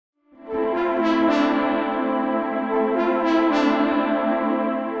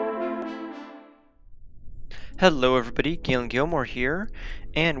Hello everybody, Galen Gilmore here,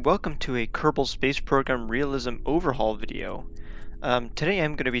 and welcome to a Kerbal Space Program Realism Overhaul video. Today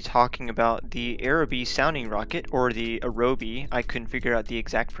I'm going to be talking about the Aerobee sounding rocket, or the Aerobee. I couldn't figure out the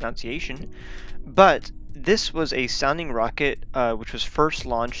exact pronunciation, but this was a sounding rocket which was first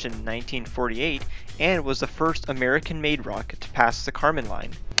launched in 1948 and was the first American-made rocket to pass the Kármán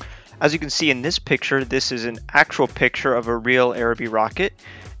line. As you can see in this picture, this is an actual picture of a real Aerobee rocket,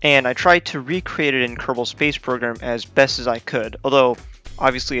 and I tried to recreate it in Kerbal Space Program as best as I could, although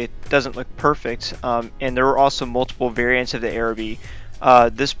obviously it doesn't look perfect, and there were also multiple variants of the Aerobee.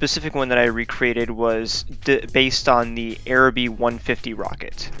 This specific one that I recreated was based on the Aerobee 150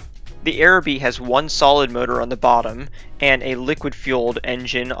 rocket. The Aerobee has one solid motor on the bottom and a liquid-fueled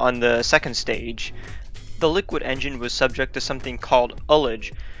engine on the second stage. The liquid engine was subject to something called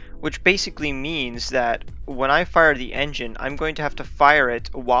ullage, which basically means that when I fire the engine, I'm going to have to fire it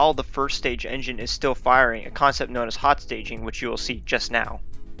while the first stage engine is still firing, a concept known as hot staging, which you will see just now.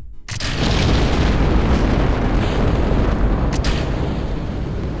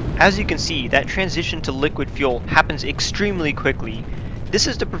 As you can see, that transition to liquid fuel happens extremely quickly. This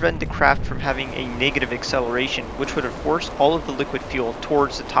is to prevent the craft from having a negative acceleration, which would have forced all of the liquid fuel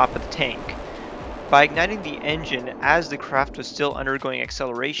towards the top of the tank. By igniting the engine as the craft was still undergoing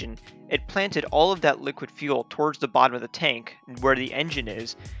acceleration, it planted all of that liquid fuel towards the bottom of the tank, where the engine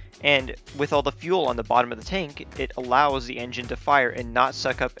is, and with all the fuel on the bottom of the tank, it allows the engine to fire and not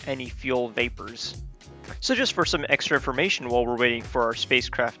suck up any fuel vapors. So just for some extra information while we're waiting for our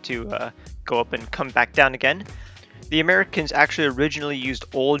spacecraft to go up and come back down again, the Americans actually originally used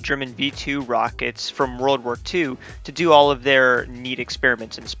old German V-2 rockets from World War II to do all of their neat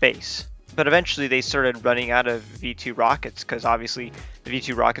experiments in space. But eventually they started running out of V-2 rockets because obviously the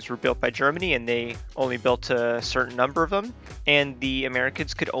V-2 rockets were built by Germany and they only built a certain number of them, and the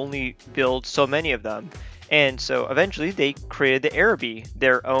Americans could only build so many of them. And so eventually they created the Aerobee,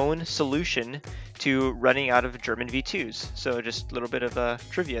 their own solution to running out of German V-2s. So just a little bit of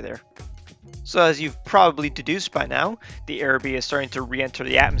trivia there. So as you've probably deduced by now, the Aerobee is starting to re-enter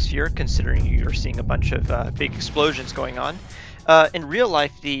the atmosphere, considering you're seeing a bunch of big explosions going on. In real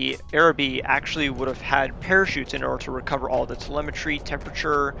life, the Aerobee actually would have had parachutes in order to recover all the telemetry,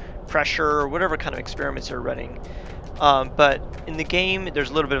 temperature, pressure, whatever kind of experiments they're running. But in the game, there's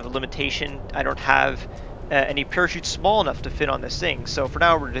a little bit of a limitation. I don't have any parachutes small enough to fit on this thing, so for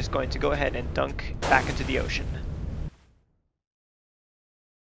now we're just going to go ahead and dunk back into the ocean.